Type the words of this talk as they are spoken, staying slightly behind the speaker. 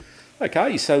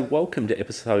Okay, so welcome to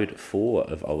episode 4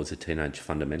 of I Was a Teenage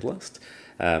Fundamentalist.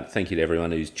 Thank you to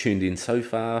everyone who's tuned in so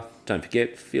far. Don't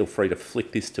forget, feel free to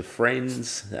flick this to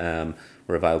friends. We're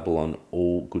available on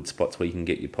all good spots where you can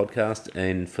get your podcast,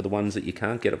 and for the ones that you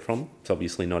can't get it from, it's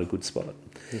obviously not a good spot.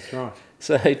 That's right.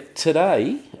 So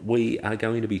today we are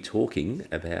going to be talking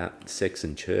about sex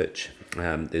and church.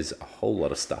 There's a whole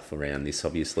lot of stuff around this,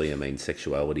 obviously. I mean,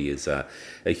 sexuality is a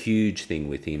huge thing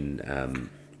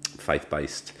within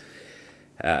faith-based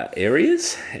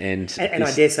areas, and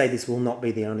I dare say this will not be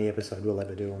the only episode we'll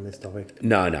ever do on this topic.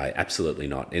 No, absolutely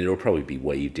not. And it'll probably be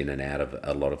weaved in and out of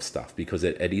a lot of stuff because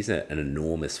it is an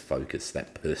enormous focus,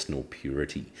 that personal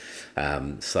purity.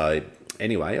 So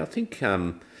anyway, I think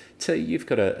so you've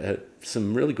got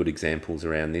some really good examples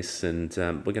around this, and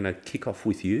we're going to kick off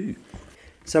with you.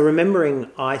 So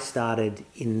remembering I started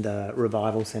in the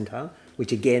Revival Centre,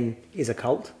 which again is a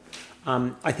cult.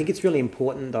 I think it's really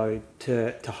important, though,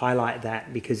 to highlight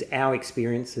that because our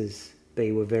experiences,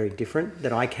 were very different,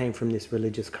 that I came from this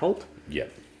religious cult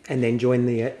and then joined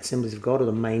the Assemblies of God or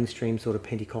the mainstream sort of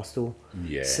Pentecostal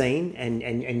scene,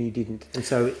 and you didn't. And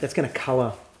so that's going to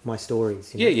colour my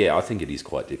stories. You know? Yeah, I think it is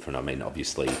quite different. I mean,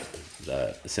 obviously,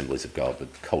 the Assemblies of God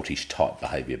with cultish type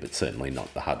behaviour, but certainly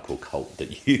not the hardcore cult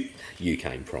that you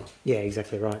came from. Yeah,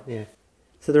 exactly right, yeah.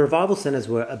 So the Revival Centres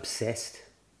were obsessed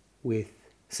with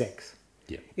sex.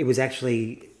 Yeah. It was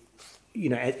actually,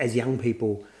 as young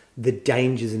people, the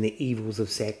dangers and the evils of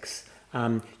sex.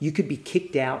 You could be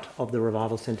kicked out of the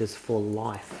Revival Centres for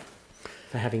life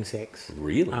for having sex.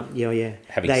 Really? Yeah.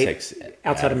 Having sex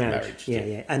outside of marriage.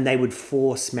 Yeah. And they would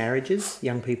force marriages.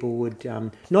 Young people would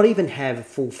not even have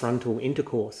full frontal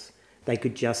intercourse. They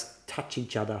could just touch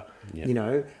each other,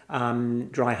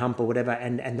 dry hump or whatever,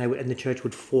 and the church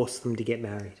would force them to get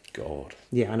married. God.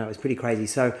 Yeah, I know, it's pretty crazy.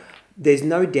 So there's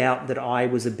no doubt that I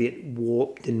was a bit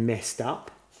warped and messed up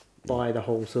by the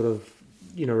whole sort of,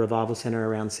 Revival Centre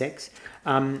around sex.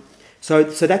 So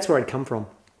that's where I'd come from.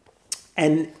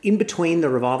 And in between the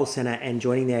Revival Centre and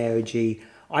joining the AOG,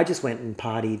 I just went and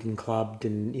partied and clubbed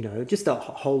and, just a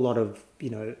whole lot of,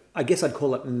 I guess I'd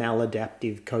call it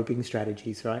maladaptive coping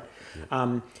strategies, right?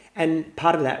 Yeah. And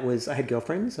part of that was I had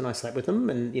girlfriends and I slept with them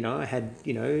and, I had,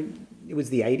 it was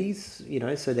the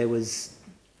 80s, so there was,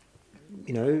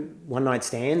 one night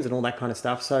stands and all that kind of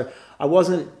stuff. So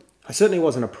I certainly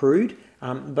wasn't a prude,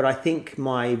 but I think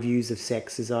my views of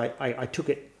sex is I took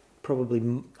it probably,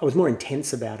 I was more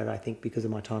intense about it, I think, because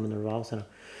of my time in the Revival Centre.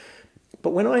 But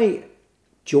when I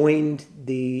joined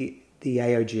the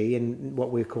AOG and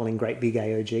what we're calling Great Big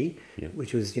AOG,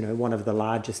 which was, one of the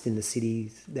largest in the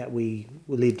cities that we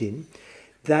lived in,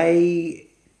 they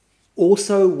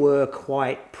also were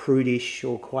quite prudish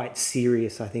or quite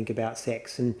serious, I think, about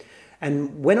sex.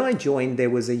 And when I joined, there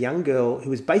was a young girl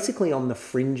who was basically on the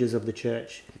fringes of the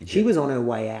church. She was on her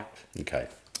way out. Okay.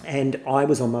 And I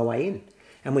was on my way in.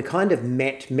 And we kind of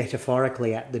met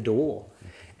metaphorically at the door.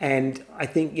 And I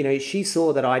think, she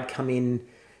saw that I'd come in,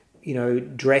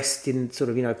 dressed in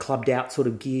sort of, clubbed out sort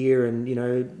of gear and,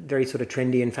 very sort of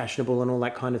trendy and fashionable and all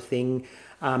that kind of thing.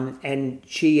 And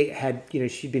she had,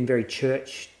 she'd been very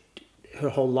church her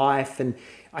whole life. And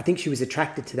I think she was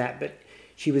attracted to that. But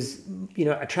she was,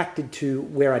 attracted to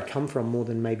where I'd come from more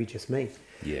than maybe just me.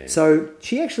 Yeah. So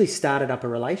she actually started up a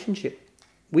relationship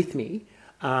with me,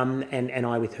 and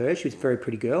I with her. She was a very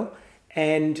pretty girl.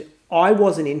 And I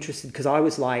wasn't interested because I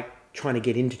was like trying to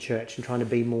get into church and trying to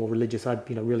be more religious. I'd,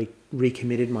 really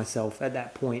recommitted myself at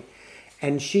that point.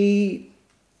 And she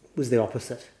was the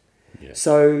opposite. Yeah.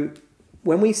 So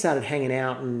when we started hanging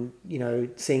out and,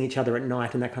 seeing each other at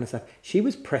night and that kind of stuff, she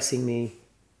was pressing me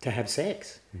to have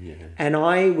sex. Yeah. And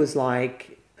I was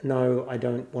like, no, I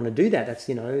don't want to do that. That's,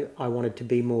 I wanted to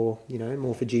be more,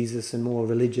 more for Jesus and more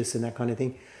religious and that kind of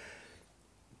thing.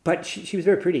 But she was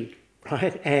very pretty,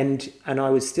 right? And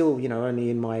I was still, only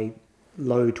in my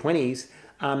low 20s.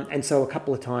 And so a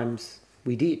couple of times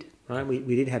we did, right?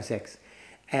 We did have sex.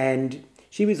 And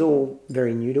she was all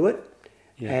very new to it.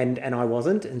 Yeah. And I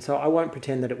wasn't. And so I won't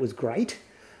pretend that it was great,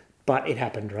 but it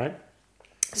happened, right?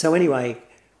 So anyway,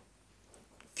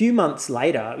 few months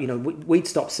later, we'd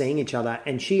stopped seeing each other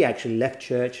and she actually left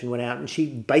church and went out and she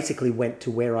basically went to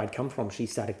where I'd come from. She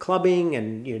started clubbing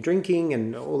and, drinking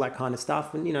and all that kind of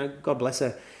stuff and, God bless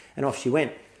her, and off she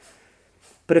went.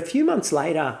 But a few months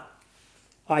later,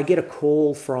 I get a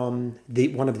call from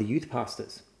one of the youth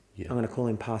pastors. Yeah. I'm going to call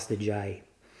him Pastor J.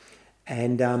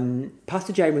 And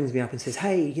Pastor J rings me up and says,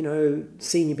 hey,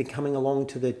 seeing you've been coming along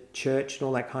to the church and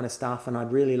all that kind of stuff, and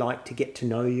I'd really like to get to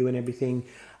know you and everything.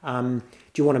 Do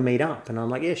you want to meet up? And I'm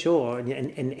like, yeah, sure.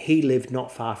 And he lived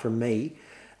not far from me.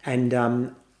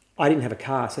 And I didn't have a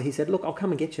car, so he said, look, I'll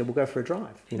come and get you. We'll go for a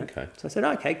drive, you know. Okay. So I said,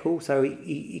 okay, cool. So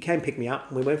he came pick me up,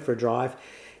 and we went for a drive.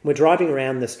 We're driving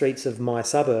around the streets of my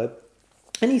suburb,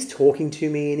 and he's talking to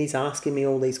me, and he's asking me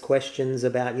all these questions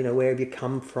about, you know, where have you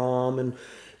come from, and,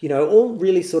 you know, all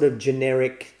really sort of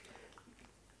generic,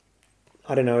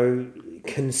 I don't know,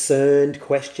 concerned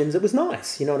questions. It was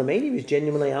nice, you know what I mean? He was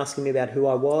genuinely asking me about who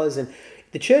I was, and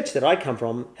the church that I come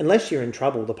from, unless you're in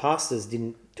trouble, the pastors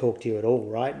didn't talk to you at all,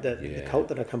 right? The cult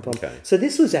that I come from. Okay. So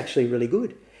this was actually really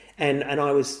good, and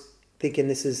I was thinking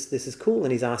this is cool.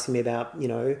 And he's asking me about, you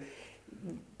know,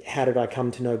 how did I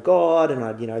come to know God, and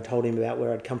I, you know, told him about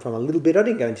where I'd come from a little bit. I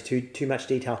didn't go into too much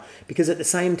detail because at the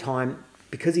same time,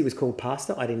 because he was called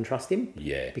pastor, I didn't trust him.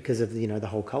 Yeah. Because of, you know, the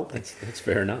whole cult thing. That's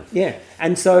fair enough. Yeah,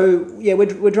 and so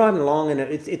we're driving along, and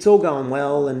it's all going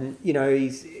well, and you know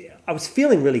I was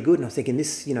feeling really good, and I was thinking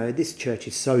this church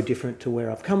is so different to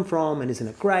where I've come from, and isn't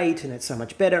it great, and it's so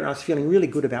much better, and I was feeling really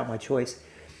good about my choice.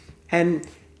 And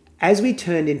as we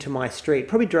turned into my street,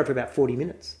 probably drove for about 40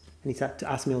 minutes, and he started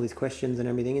to ask me all these questions and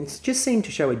everything, and it just seemed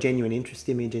to show a genuine interest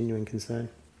in me, a genuine concern.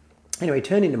 Anyway, he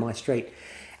turned into my street,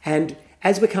 and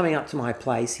as we're coming up to my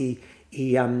place, he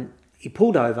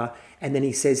pulled over, and then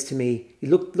he says to me, he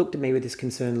looked at me with this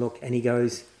concerned look, and he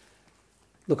goes,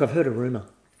 look, I've heard a rumour.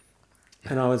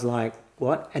 And I was like,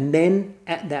 what? And then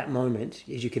at that moment,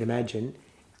 as you can imagine,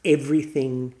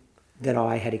 everything that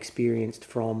I had experienced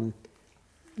from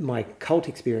my cult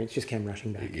experience just came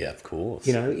rushing back. Yeah, of course.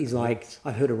 You know, he's like,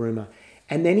 I've heard a rumour.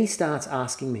 And then he starts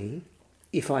asking me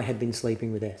if I had been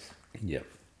sleeping with S. Yep.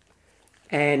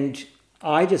 And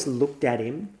I just looked at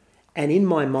him, and in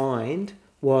my mind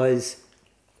was,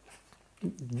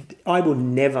 I will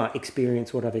never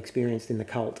experience what I've experienced in the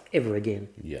cult ever again.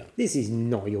 Yeah. This is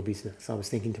not your business, I was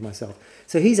thinking to myself.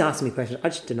 So he's asking me questions. I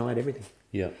just denied everything.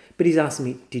 Yeah. But he's asking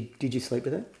me, did you sleep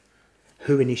with it?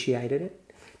 Who initiated it?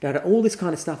 All this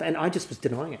kind of stuff. And I just was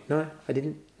denying it. No, I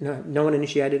didn't. No one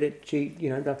initiated it. She, you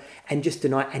know, and just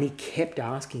denied. And he kept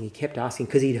asking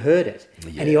because he'd heard it.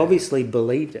 Yeah. And he obviously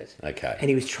believed it. Okay. And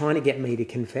he was trying to get me to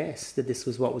confess that this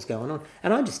was what was going on.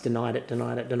 And I just denied it.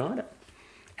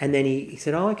 And then he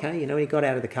said, oh, okay. You know, he got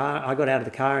out of the car. I got out of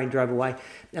the car and he drove away.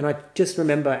 And I just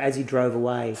remember as he drove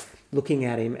away, looking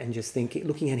at him and just thinking,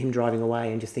 looking at him driving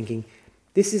away and just thinking,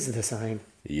 this is the same.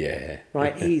 Yeah.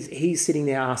 Right? He's sitting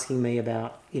there asking me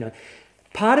about, you know,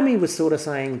 part of me was sort of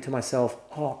saying to myself,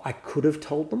 oh, I could have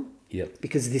told them. Yep.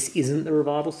 Because this isn't the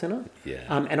revival centre. Yeah.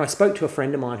 And I spoke to a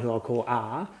friend of mine who I'll call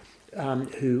R,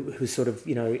 who's sort of,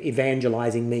 you know,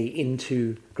 evangelising me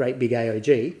into Great Big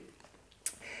AOG.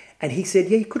 And he said,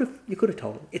 yeah, you could have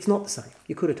told him. It's not the same.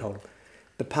 You could have told him.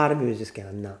 But part of me was just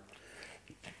going, no.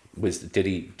 Did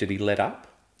he let up?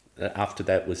 After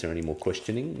that, was there any more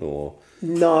questioning or?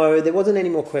 No, there wasn't any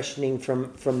more questioning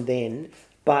from then.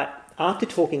 But after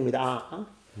talking with R,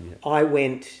 I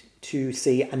went to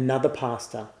see another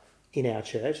pastor in our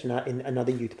church,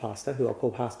 another youth pastor who I'll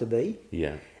call Pastor B.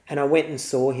 Yeah. And I went and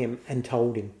saw him and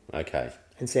told him. Okay.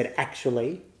 And said,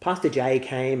 actually, Pastor J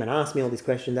came and asked me all these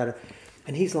questions.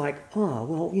 And he's like, oh,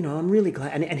 well, you know, I'm really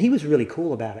glad. And he was really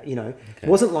cool about it, you know. Okay. It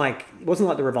wasn't like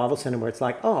the Revival Centre where it's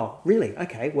like, oh, really?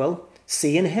 Okay, well,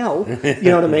 see you in hell. You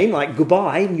know what I mean? Like,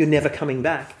 goodbye, and you're never coming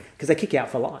back. Because they kick you out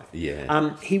for life.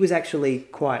 Yeah. He was actually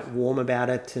quite warm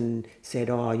about it and said,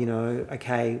 oh, you know,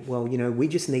 okay, well, you know, we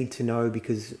just need to know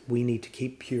because we need to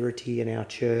keep purity in our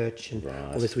church and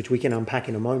all this, which we can unpack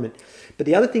in a moment. But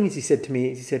the other thing is he said to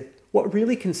me, what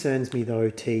really concerns me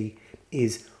though, T,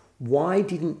 is why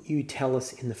didn't you tell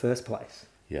us in the first place?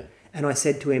 Yeah. And I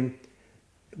said to him,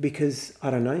 because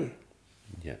I don't know you.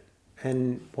 Yeah.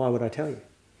 And why would I tell you?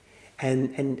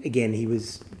 And again, he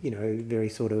was, you know, very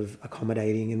sort of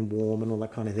accommodating and warm and all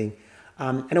that kind of thing.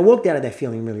 And I walked out of there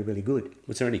feeling really, really good.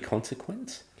 Was there any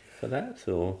consequence for that?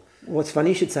 Or? Well, it's funny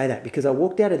you should say that because I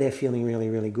walked out of there feeling really,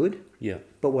 really good. Yeah.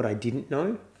 But what I didn't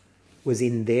know was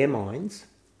in their minds,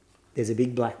 there's a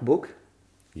big black book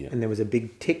and there was a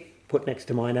big tick put next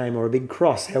to my name or a big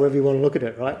cross, however you want to look at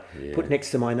it, right? Yeah. Put next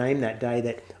to my name that day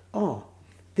that, oh,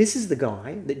 this is the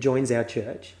guy that joins our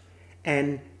church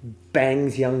and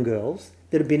bangs young girls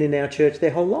that have been in our church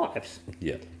their whole lives.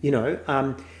 Yeah. You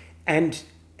know, and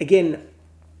again,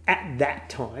 at that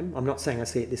time, I'm not saying I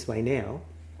see it this way now,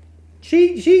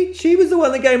 she was the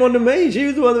one that came on to me. She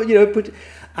was the one that, you know, put...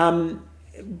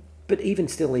 but even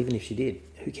still, even if she did,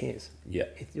 who cares? Yeah.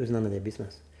 It was none of their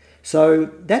business.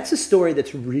 So that's a story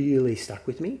that's really stuck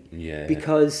with me. Yeah.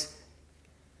 Because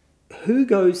who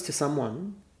goes to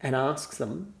someone and asks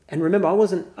them... And remember, I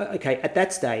wasn't... Okay, at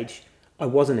that stage... I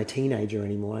wasn't a teenager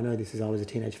anymore. I know I was a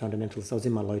teenage fundamentalist. I was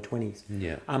in my low 20s.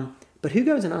 Yeah. But who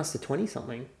goes and asks a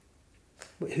 20-something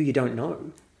who you don't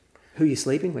know who you're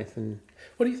sleeping with. And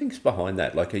What do you think's behind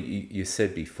that? Like you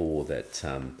said before that,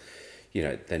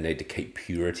 they need to keep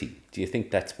purity. Do you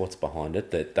think that's what's behind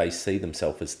it? That they see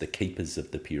themselves as the keepers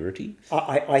of the purity?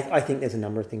 I think there's a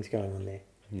number of things going on there.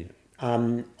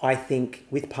 Yeah. I think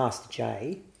with Pastor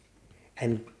Jay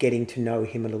and getting to know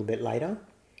him a little bit later,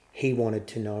 he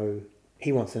wants to know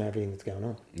everything that's going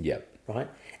on. Yeah. Right?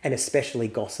 And especially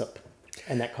gossip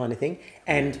and that kind of thing.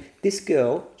 And this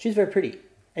girl, she's very pretty.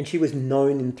 And she was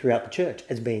known throughout the church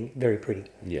as being very pretty.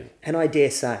 Yeah. And I dare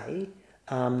say,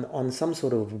 on some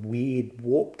sort of weird,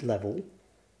 warped level,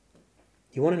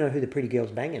 you want to know who the pretty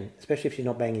girl's banging, especially if she's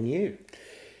not banging you.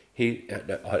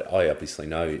 I obviously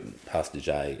know Pastor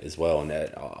Jay as well, and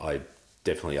I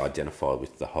definitely identify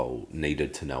with the whole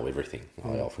needed to know everything.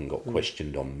 I often got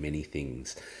questioned on many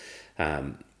things,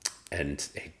 and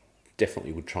he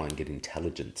definitely would try and get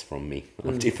intelligence from me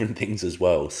on different things as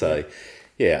well. So,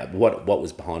 what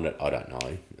was behind it, I don't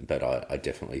know, but I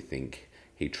definitely think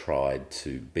he tried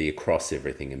to be across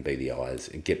everything and be the eyes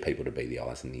and get people to be the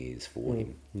eyes and the ears for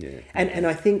him. Yeah. And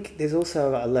I think there's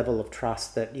also a level of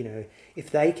trust that, if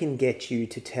they can get you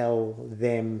to tell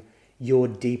them your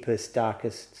deepest,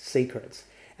 darkest secrets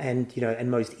and, and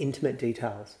most intimate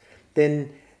details,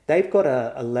 then they've got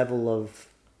a level of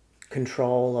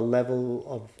control, a level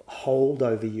of hold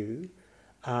over you.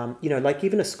 Like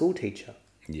even a school teacher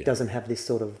doesn't have this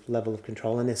sort of level of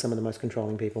control, and they're some of the most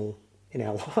controlling people in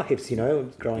our lives,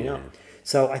 growing up.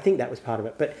 So I think that was part of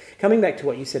it. But coming back to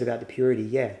what you said about the purity,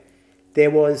 there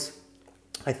was,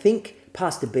 I think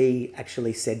Pastor B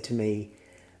actually said to me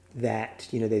that,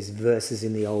 there's verses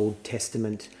in the Old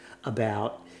Testament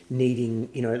about needing,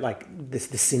 like the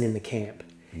sin in the camp.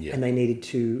 Yeah. And they needed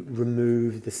to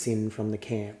remove the sin from the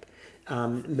camp,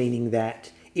 meaning that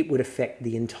it would affect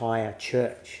the entire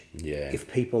church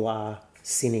if people are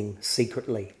sinning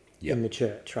secretly in the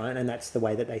church, right? And that's the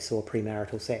way that they saw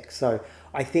premarital sex. So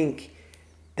I think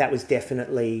that was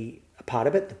definitely a part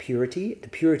of it. The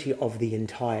purity of the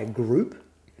entire group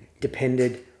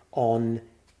depended on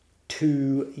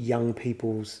two young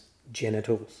people's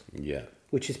genitals. Yeah.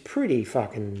 Which is pretty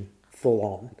fucking full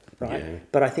on, right? Yeah.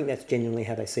 But I think that's genuinely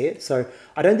how they see it. So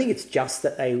I don't think it's just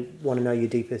that they want to know your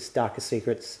deepest, darkest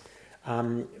secrets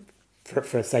for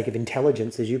the sake of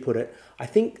intelligence, as you put it. I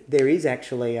think there is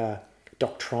actually a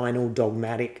doctrinal,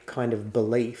 dogmatic kind of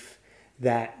belief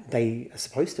that they are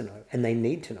supposed to know and they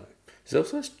need to know.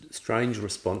 There's also strange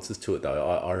responses to it, though.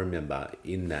 I remember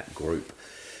in that group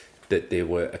that there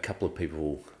were a couple of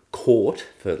people caught,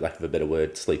 for lack of a better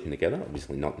word, sleeping together.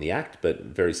 Obviously not in the act, but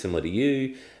very similar to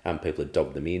you. People had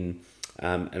dobbed them in.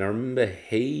 And I remember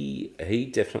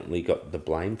he definitely got the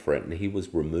blame for it, and he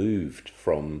was removed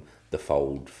from the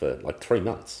fold for like 3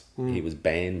 months. He was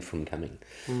banned from coming.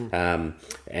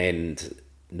 And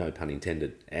no pun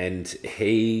intended. And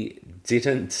he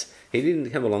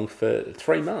didn't come along for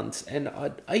 3 months. And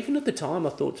even at the time, I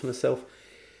thought to myself,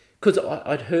 because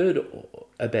I'd heard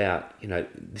about,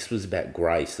 this was about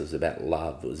grace, it was about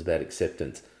love, it was about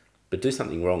acceptance, but do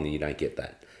something wrong and you don't get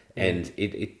that. And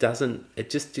it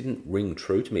just didn't ring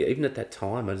true to me. Even at that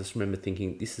time, I just remember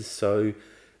thinking, this is so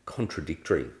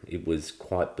contradictory. It was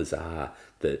quite bizarre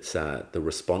that the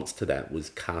response to that was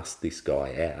cast this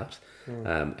guy out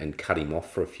and cut him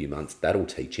off for a few months. That'll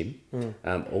teach him.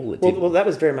 Well, that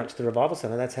was very much the Revival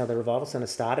Centre. That's how the Revival Centre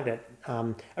started it.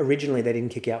 Originally, they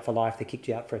didn't kick you out for life. They kicked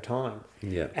you out for a time.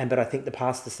 Yeah. But I think the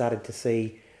pastor started to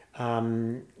see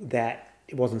that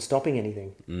it wasn't stopping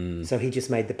anything. So he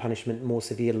just made the punishment more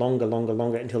severe, longer,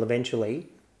 until eventually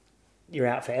you're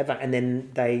out forever. And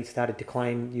then they started to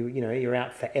claim you're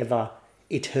out forever,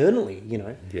 eternally.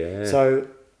 Yeah. So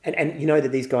and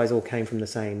that these guys all came from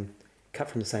cut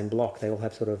from the same block. They all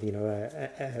have sort of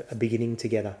a beginning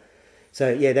together.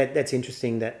 So that's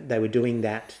interesting that they were doing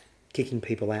that, kicking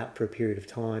people out for a period of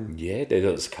time. Yeah,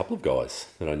 there was a couple of guys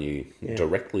that I knew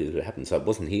directly that it happened. So it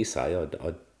wasn't hearsay.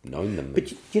 I'd known them.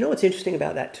 But you know what's interesting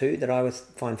about that too, that I always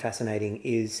find fascinating,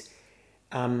 is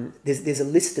there's a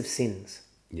list of sins,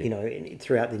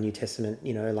 throughout the New Testament,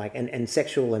 and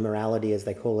sexual immorality, as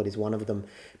they call it, is one of them.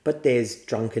 But there's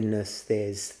drunkenness,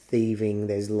 there's thieving,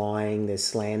 there's lying, there's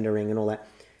slandering and all that.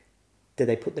 Did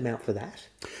they put them out for that?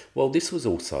 Well, this was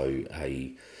also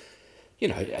a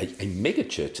mega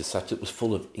church as such. It was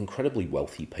full of incredibly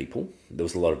wealthy people. There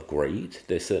was a lot of greed.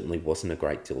 There certainly wasn't a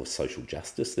great deal of social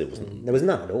justice. There was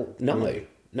none at all.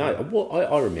 No. Well,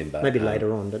 I remember... Maybe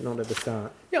later on, but not at the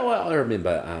start. Yeah, I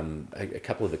remember a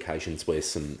couple of occasions where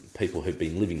some people who'd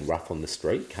been living rough on the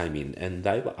street came in, and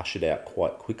they were ushered out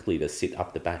quite quickly to sit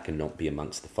up the back and not be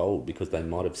amongst the fold because they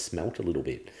might have smelt a little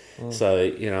bit. So,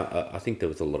 I think there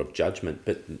was a lot of judgment,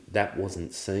 but that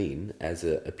wasn't seen as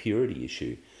a purity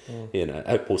issue. You know,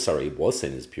 it was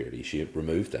seen as purity. She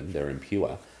removed them; they're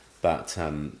impure. But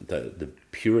the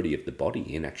purity of the body,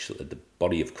 in actually the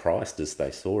body of Christ as they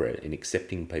saw it, in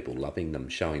accepting people, loving them,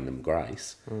 showing them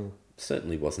grace,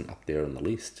 certainly wasn't up there on the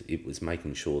list. It was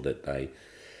making sure that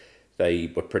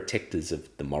they were protectors of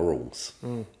the morals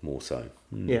more so.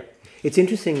 Yeah. It's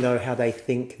interesting, though, how they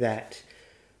think that,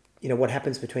 what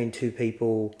happens between two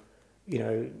people,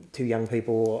 two young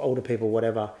people or older people,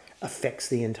 whatever, affects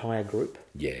the entire group.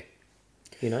 Yeah.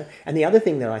 And the other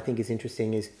thing that I think is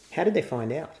interesting is, how did they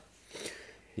find out?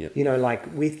 Yep.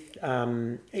 Like with,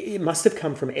 it must have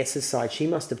come from S's side. She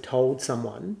must have told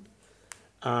someone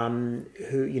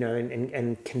who,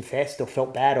 and confessed or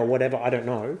felt bad or whatever, I don't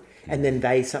know. And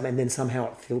then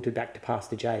somehow it filtered back to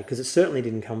Pastor Jay, because it certainly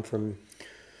didn't come from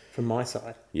my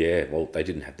side. Yeah, well, they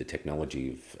didn't have the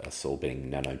technology of us all being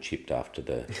nano-chipped after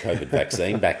the COVID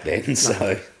vaccine back then,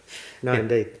 so... No,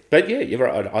 indeed. But yeah, you're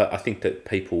right. I think that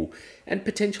people, and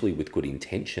potentially with good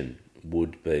intention,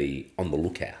 would be on the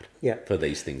lookout for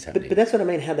these things happening. But that's what I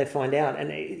mean, how they find out.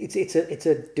 And it's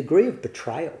a degree of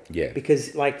betrayal. Yeah.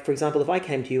 Because, like, for example, if I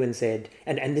came to you and said,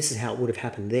 and this is how it would have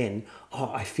happened then,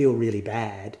 I feel really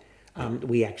bad.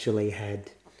 We actually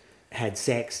had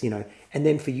sex, and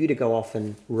then for you to go off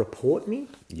and report me,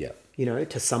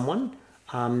 to someone,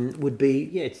 would be,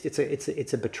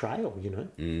 it's a betrayal,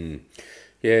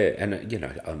 Yeah,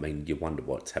 and you wonder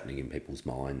what's happening in people's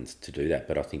minds to do that.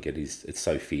 But I think it's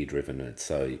so fear driven, and it's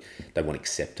so they want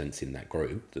acceptance in that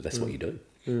group that's what you do.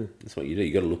 That's what you do.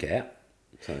 You got to look out.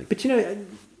 So. But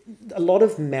a lot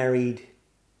of married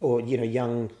or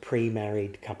young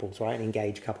pre-married couples, right,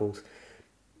 engaged couples,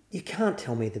 you can't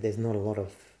tell me that there's not a lot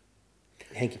of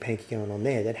hanky-panky going on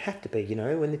there. There'd have to be,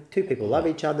 when the two people love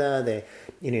each other, they're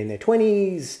in their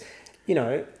 20s,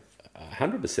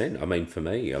 100%. I mean, for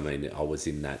me, I was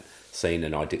in that scene,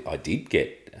 and I did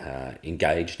get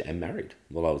engaged and married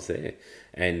while I was there,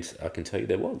 and I can tell you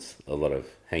there was a lot of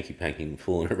hanky-panking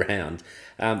fooling around.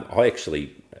 I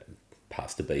actually,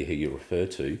 Pastor B, who you refer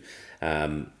to,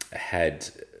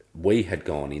 we had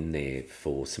gone in there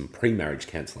for some pre-marriage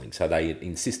counselling, so they had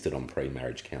insisted on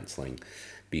pre-marriage counselling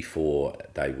before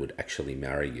they would actually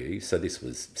marry you. So this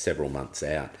was several months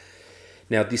out.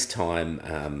 Now this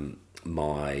time.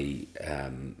 My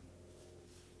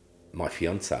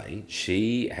fiancée,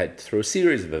 she had, through a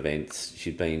series of events,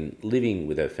 she'd been living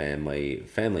with her family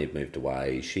had moved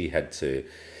away, she had to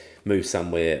move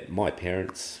somewhere. My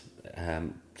parents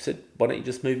said, why don't you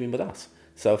just move in with us?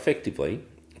 So effectively,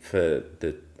 for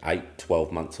the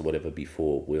 12 months or whatever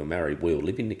before we were married, we were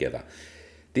living together.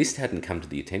 This hadn't come to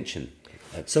the attention.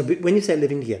 So when you say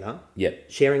living together,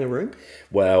 sharing a room?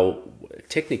 Well,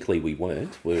 technically we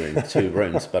weren't. We were in two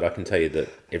rooms, but I can tell you that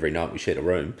every night we shared a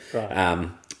room. Right.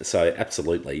 So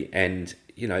absolutely. And,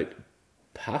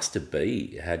 Pastor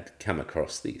B had come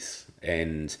across this,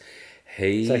 and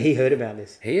So he heard about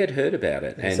this? He had heard about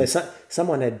it. And so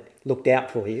someone had looked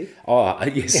out for you? Oh,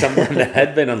 yes, someone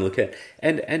had been on the lookout.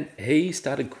 And he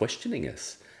started questioning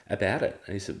us about it.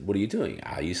 And he said, what are you doing?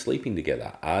 Are you sleeping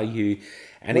together? Are you...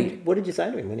 And what did you say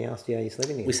to him when he asked you, are you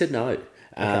sleeping together? We said no.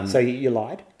 Okay, so you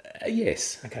lied?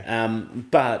 Yes. Okay.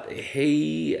 But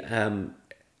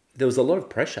there was a lot of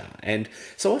pressure. And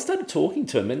so I started talking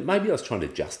to him, and maybe I was trying to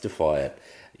justify it.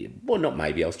 Well, not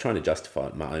maybe. I was trying to justify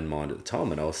it in my own mind at the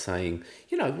time. And I was saying,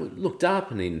 looked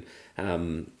up, and in,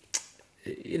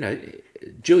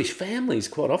 Jewish families,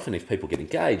 quite often, if people get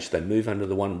engaged, they move under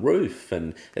the one roof,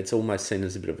 and it's almost seen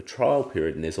as a bit of a trial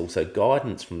period. And there's also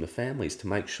guidance from the families to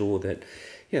make sure that,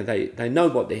 they know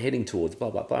what they're heading towards, blah,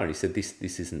 blah, blah. And he said, this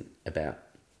isn't about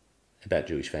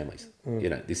Jewish families.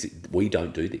 We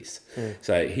don't do this.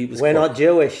 So he was... We're not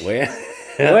Jewish.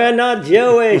 We're not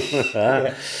Jewish.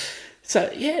 Yeah. So,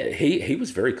 he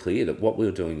was very clear that what we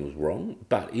were doing was wrong,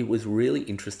 but it was really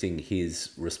interesting,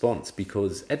 his response,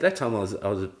 because at that time I was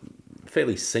a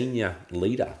fairly senior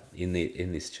leader in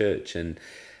this church, and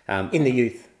in the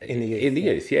youth,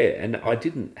 and I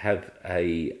didn't have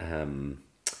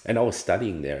and I was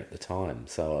studying there at the time,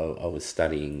 so I was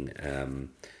studying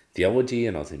theology,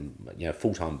 and I was in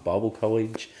full-time Bible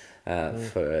college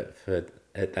for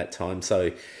at that time.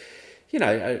 So,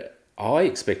 I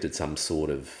expected some sort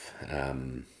of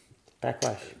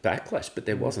backlash, but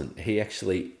there wasn't.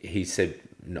 He said,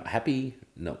 not happy,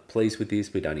 not pleased with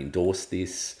this. We don't endorse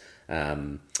this.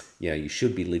 You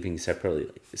should be living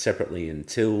separately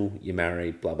until you're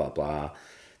married. Blah blah blah.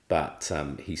 But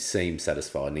he seemed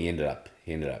satisfied, and he ended up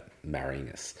marrying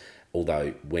us.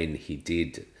 Although when he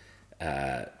did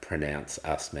pronounce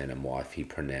us man and wife, he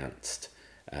pronounced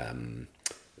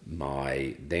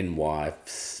my then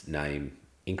wife's name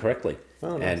incorrectly.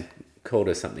 Oh, nice. And called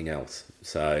her something else.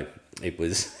 So it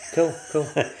was... Cool.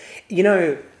 You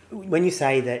know, when you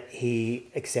say that he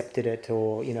accepted it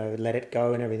or, you know, let it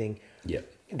go and everything, Yeah.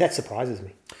 that surprises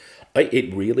me.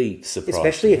 It really surprised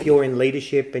Especially me. if you're in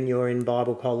leadership and you're in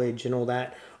Bible college and all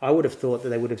that. I would have thought that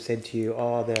they would have said to you,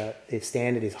 oh, the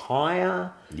standard is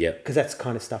higher. Yeah. Because that's the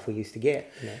kind of stuff we used to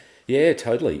get, you know. Yeah,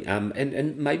 totally.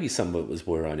 And maybe some of it was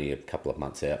we're only a couple of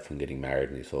months out from getting married,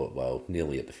 and he thought, well,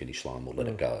 nearly at the finish line, we'll let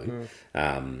it go.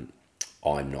 I'm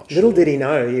not sure. Little did he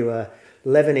know you were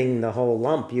leavening the whole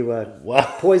lump. You were Well-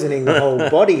 poisoning the whole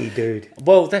body, dude.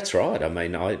 Well, that's right. I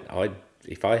mean, I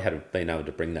if I had been able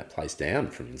to bring that place down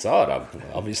from inside,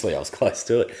 obviously I was close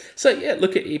to it. So yeah,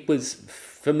 look, it was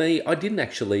for me. I didn't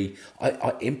actually. I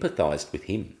empathised with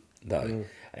him though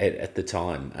at the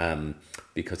time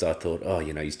because I thought, oh,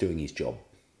 you know, he's doing his job,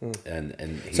 and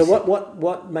he's, So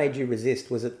what made you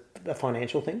resist? Was it a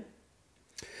financial thing,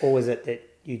 or was it that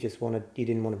you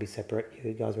didn't want to be separate?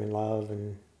 You guys were in love,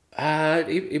 and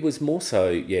it was more so,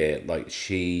 yeah, like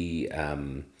she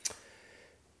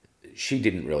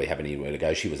didn't really have anywhere to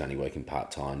go. She was only working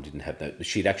part-time, didn't have that.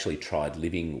 She'd actually tried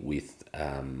living with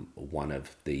one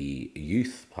of the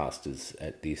youth pastors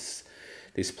at this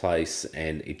place,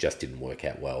 and it just didn't work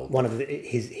out well. one of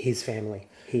his family,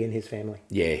 he and his family.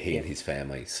 Yeah, he and his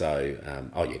family. So,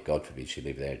 oh yeah, God forbid she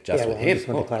lived there just Yeah, with well, I him. just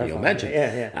wanted to Can you clarify. imagine?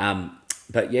 Yeah.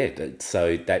 But yeah,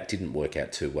 so that didn't work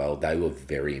out too well. They were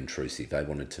very intrusive. They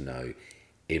wanted to know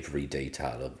every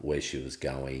detail of where she was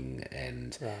going,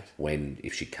 and Right.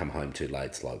 if she'd come home too late,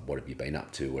 it's like, what have you been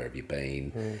up to? Where have you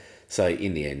been? So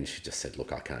in the end, she just said,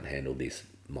 look, I can't handle this.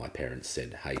 My parents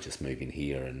said, hey, just move in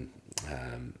here, and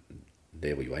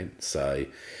there we went. So,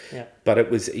 Yeah. but it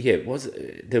was there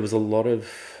was a lot of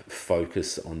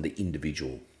focus on the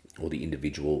individual or the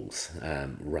individuals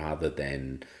rather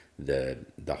than the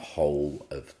whole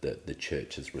of the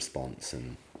church's response.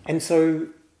 And so,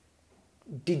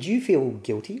 did you feel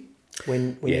guilty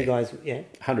when Yeah. you guys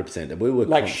 100%. And we were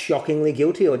like shockingly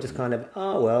guilty, or just kind of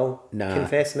Nah.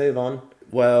 confess, move on,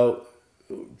 well,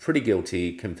 pretty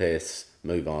guilty. Confess,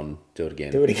 move on, do it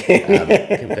again. do it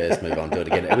again. Confess, move on, do it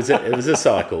again. It was a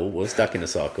cycle. We're stuck in a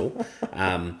cycle.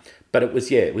 But it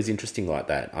was interesting like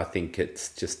that. I think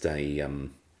it's just a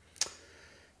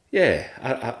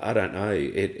I don't know.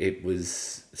 It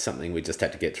was something we just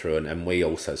had to get through, and we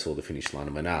also saw the finish line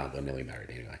and went, we're nearly married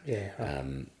anyway. Yeah,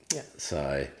 right. Yeah.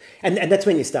 So And that's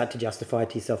when you start to justify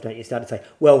it to yourself, don't you? You start to say,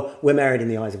 well, we're married in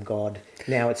the eyes of God.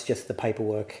 Now it's just the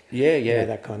paperwork. yeah, you know,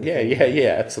 that kind of thing.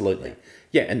 yeah, absolutely.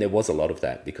 Yeah, and there was a lot of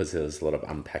that because there was a lot of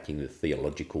unpacking the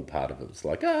theological part of it. It was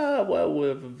like,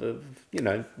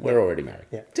 we're already married.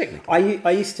 Yeah. Technically.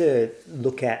 I used to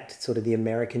look at sort of the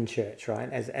American church, right,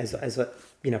 as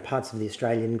parts of the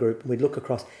Australian group. We'd look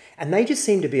across, and they just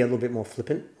seem to be a little bit more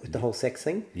flippant with the whole sex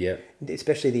thing. Yeah.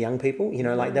 Especially the young people. You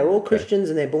know, like they're all Christians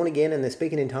and they're born again and they're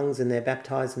speaking in tongues and they're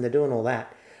baptized and they're doing all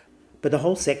that. But the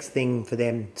whole sex thing for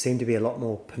them seemed to be a lot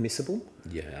more permissible.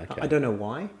 Yeah, okay. I don't know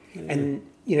why. And,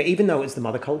 you know, even though it was the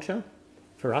mother culture,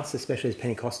 for us, especially as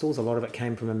Pentecostals, a lot of it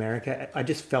came from America. I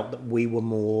just felt that we were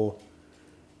more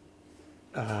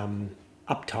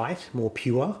uptight, more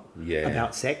pure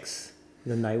about sex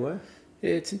than they were.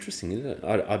 Yeah, it's interesting, isn't it?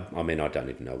 I mean, I don't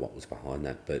even know what was behind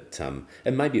that, but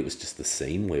and maybe it was just the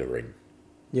scene we were in.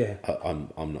 Yeah.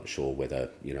 I'm not sure whether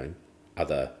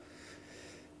other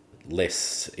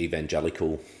less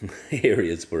evangelical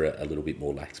areas were a little bit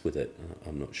more lax with it.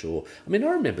 I'm not sure. I mean,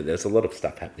 I remember there's a lot of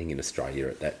stuff happening in Australia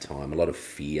at that time, a lot of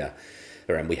fear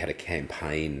around. We had a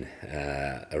campaign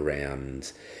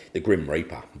around the Grim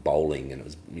Reaper bowling, and it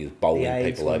was bowling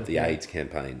people over the AIDS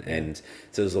campaign. Yeah. And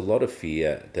so there's a lot of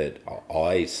fear that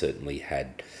I certainly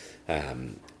had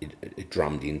it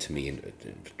drummed into me in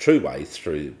true ways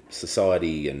through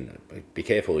society, and be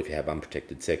careful if you have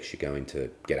unprotected sex, you're going to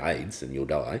get AIDS and you'll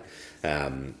die.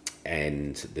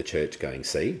 And the church going,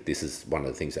 see, this is one of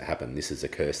the things that happen. This is a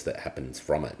curse that happens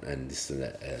from it, and this is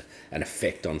an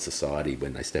effect on society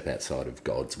when they step outside of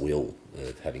God's will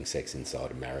of having sex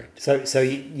inside a marriage. So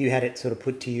you had it sort of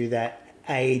put to you that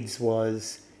AIDS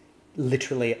was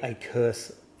literally a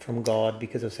curse from God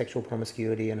because of sexual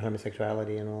promiscuity and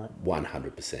homosexuality and all that.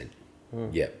 100%.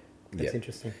 Yeah. That's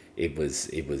interesting. It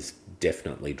was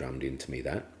definitely drummed into me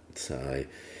that. So,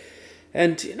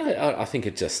 and I think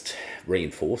it just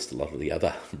reinforced a lot of the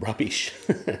other rubbish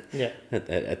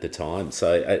at the time.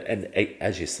 So, and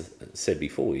as you said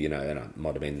before, and it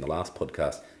might have been in the last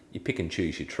podcast, you pick and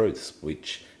choose your truths,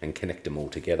 and connect them all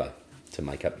together to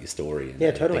make up your story. And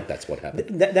totally. I think that's what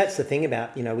happened. That's the thing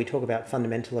about, we talk about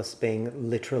fundamentalists being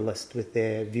literalist with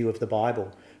their view of the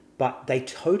Bible, but they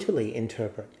totally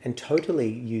interpret and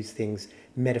totally use things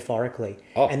metaphorically,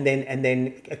 Oh. and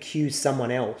then accuse someone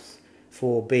else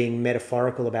for being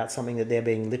metaphorical about something that they're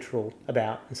being literal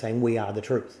about and saying we are the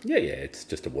truth. Yeah, it's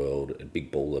just a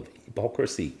big ball of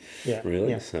hypocrisy, Yeah,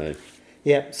 really. yeah. So,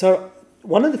 Yeah. So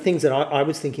one of the things that I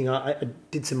was thinking, I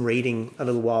did some reading a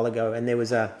little while ago, and there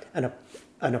was an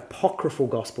apocryphal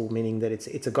gospel, meaning that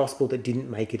it's a gospel that didn't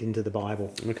make it into the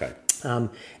Bible. okay.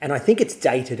 And I think it's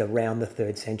dated around the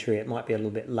 3rd century. It might be a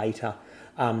little bit later.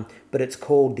 But it's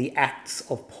called The Acts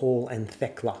of Paul and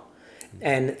Thecla.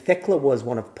 And Thecla was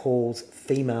one of Paul's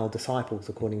female disciples,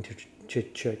 according to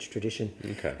church tradition.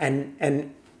 Okay.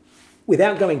 And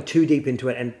without going too deep into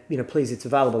it, and please, it's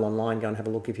available online. Go and have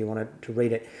a look if you want to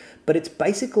read it. But it's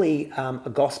basically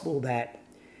a gospel that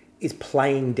is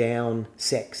playing down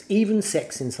sex, even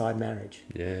sex inside marriage.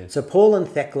 Yeah. So Paul and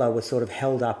Thecla were sort of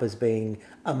held up as being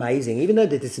amazing, even though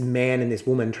there's this man and this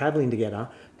woman traveling together,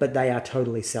 but they are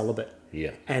totally celibate.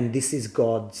 Yeah. And this is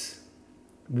God's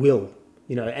will,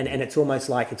 and it's almost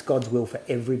like it's God's will for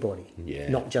everybody, Yeah.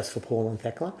 not just for Paul and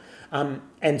Thecla.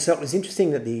 And so it was interesting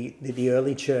that the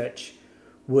early church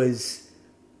was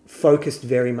focused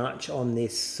very much on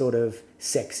this sort of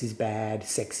sex is bad,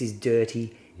 sex is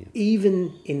dirty,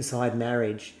 even inside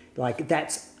marriage. Like,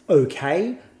 that's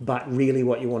okay, but really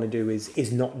what you want to do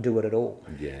is not do it at all.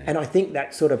 Yeah. And I think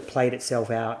that sort of played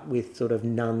itself out with sort of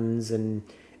nuns and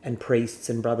priests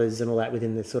and brothers and all that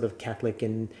within the sort of Catholic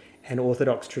and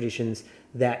Orthodox traditions,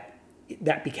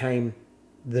 that became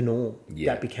the norm.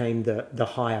 Yeah. That became the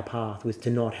higher path, was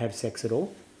to not have sex at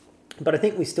all. But I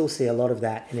think we still see a lot of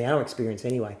that in our experience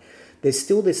anyway. There's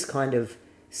still this kind of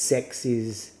sex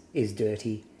is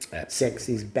dirty, sex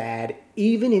is bad,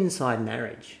 even inside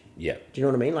marriage. Yeah. Do you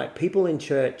know what I mean? Like, people in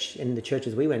church, in the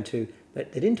churches we went to, they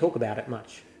didn't talk about it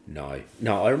much. No,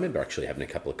 I remember actually having a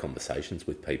couple of conversations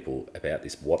with people about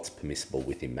this, what's permissible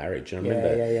within marriage. And I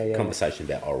remember conversation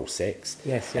about oral sex.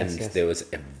 Yes. There was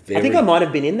a very... I think I might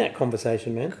have been in that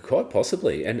conversation, man. Quite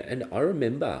possibly. And I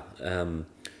remember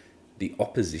the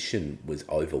opposition was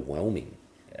overwhelming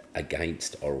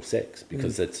against oral sex,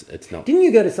 because it's not... Didn't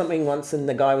you go to something once and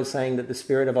the guy was saying that the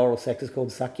spirit of oral sex is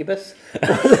called succubus?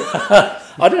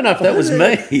 I don't know if that was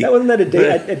me. That wasn't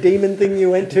that a demon thing you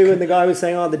went to, and the guy was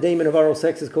saying, "Oh, the demon of oral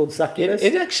sex is called succubus."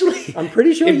 It actually... I'm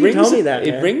pretty sure you told me that.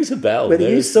 It rings a bell. Whether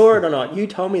you saw it or not, you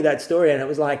told me that story, and it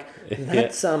was like,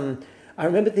 that's I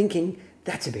remember thinking,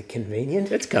 that's a bit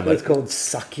convenient. It's called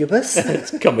succubus.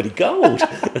 It's comedy gold.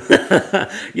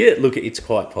 Yeah, look, it's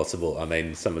quite possible. I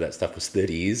mean, some of that stuff was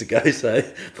 30 years ago, so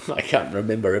I can't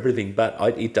remember everything, but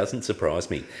it doesn't surprise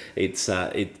me. It's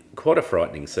quite a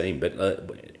frightening scene, but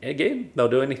again, they'll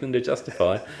do anything to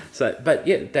justify. So, but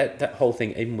yeah, that whole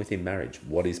thing, even within marriage,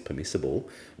 what is permissible,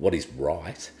 what is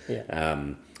right,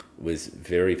 was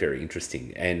very, very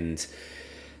interesting. And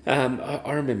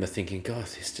I remember thinking, God,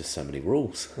 there's just so many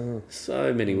rules,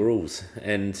 so many rules.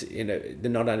 And,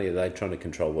 not only are they trying to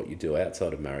control what you do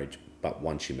outside of marriage, but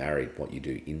once you're married, what you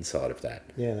do inside of that.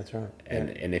 Yeah, that's right.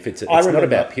 And if it's not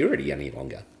about purity any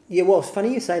longer. Yeah, well, it's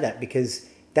funny you say that, because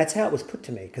that's how it was put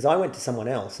to me. Because I went to someone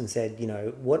else and said,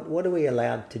 what are we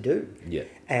allowed to do? Yeah.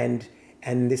 And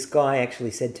this guy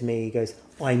actually said to me, he goes,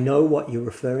 I know what you're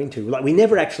referring to. Like, we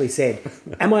never actually said,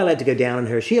 am I allowed to go down on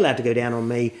her? Is she allowed to go down on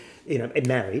me?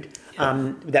 Married.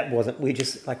 Yeah. That wasn't, we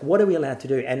just like, what are we allowed to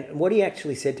do? And what he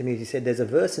actually said to me is, he said, there's a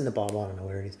verse in the Bible, I don't know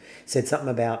where it is, said something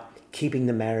about keeping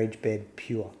the marriage bed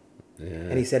pure. Yeah.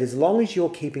 And he said, as long as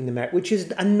you're keeping the marriage, which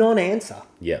is a non-answer.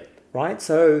 Yeah. Right?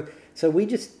 So we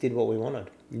just did what we wanted.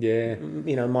 Yeah.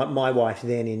 My wife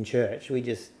then in church, we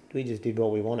just did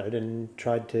what we wanted and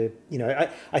tried to,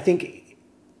 I think,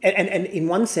 and in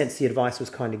one sense the advice was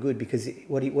kind of good, because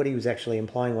what he was actually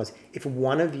implying was, if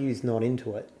one of you's not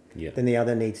into it, then the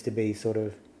other needs to be sort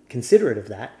of considerate of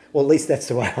that. Well, at least that's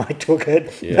the way I took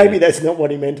it. Yeah. Maybe that's not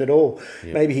what he meant at all.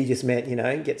 Yeah. Maybe he just meant,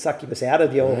 get succubus out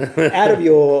of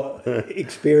your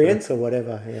experience or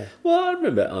whatever. Yeah. Well, I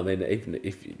remember, even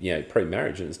if,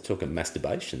 pre-marriage, and it's talking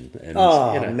masturbation.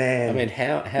 And, man. I mean,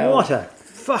 how... What a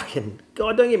fucking...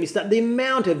 God, don't get me started. The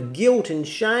amount of guilt and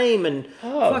shame and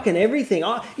fucking everything.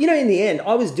 In the end,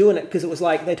 I was doing it because it was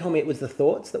like, they told me it was the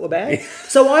thoughts that were bad.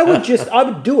 So I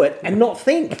would do it and not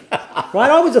think.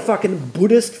 Right? I was a fucking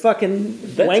Buddhist fucking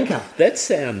wanker. That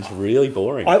sounds really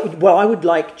boring. I would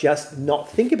like just not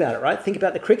think about it, right? Think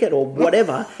about the cricket or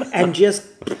whatever and just,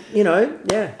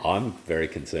 yeah. I'm very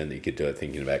concerned that you could do it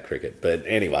thinking about cricket. But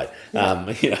anyway,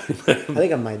 I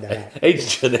think I made that up.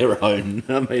 Each to their own.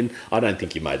 I mean, I don't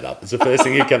think you made it up. It's the first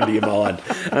thing that come to your mind.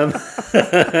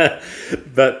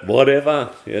 But whatever,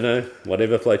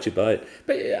 whatever floats your boat.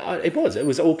 But it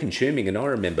was all consuming. And I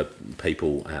remember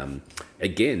people,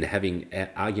 again, having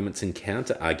arguments and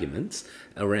counter arguments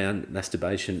around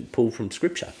masturbation pulled from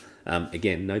Scripture.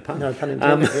 Again, no pun. No pun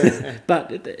intended. Yeah.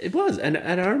 But it was. And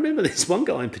I remember this one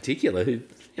guy in particular who,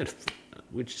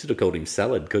 we should have called him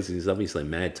Salad because he's obviously a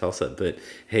mad tosser, but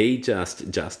he just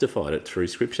justified it through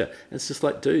Scripture. And it's just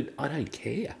like, dude, I don't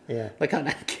care. Yeah. Like, I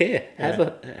don't care. Have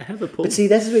a pull. But see,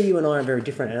 this is where you and I are very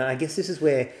different. And I guess this is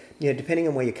where, depending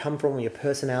on where you come from, or your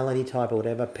personality type or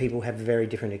whatever, people have very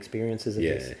different experiences of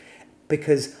this.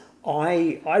 Because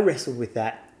I wrestled with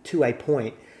that to a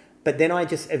point, but then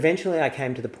eventually I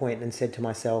came to the point and said to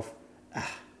myself,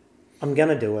 I'm going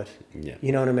to do it. Yeah.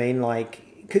 You know what I mean? Like,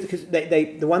 because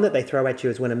the one that they throw at you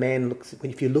is when a man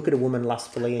if you look at a woman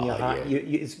lustfully in your heart,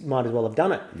 you might as well have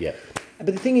done it. Yeah. But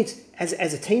the thing is,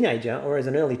 as a teenager or as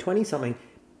an early 20-something,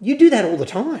 you do that all the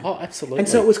time. Oh, absolutely. And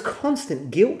so it was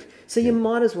constant guilt. So you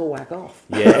might as well whack off.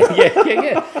 Yeah.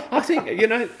 I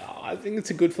think it's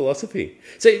a good philosophy.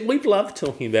 See, we've loved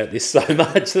talking about this so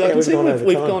much. I can see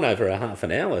we've gone over a half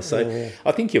an hour. So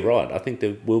I think you're right. I think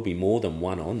there will be more than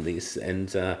one on this.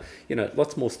 And,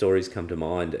 lots more stories come to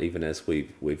mind even as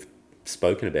we've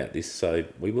spoken about this. So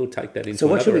we will take that into So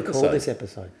what should we episode. call this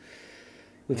episode?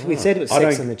 We said it was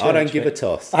sex in the church. I don't give a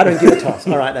toss. I don't give a toss.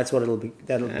 All right, that's what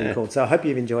that'll be called. So I hope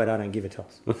you've enjoyed I Don't Give a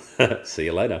Toss. See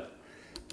you later.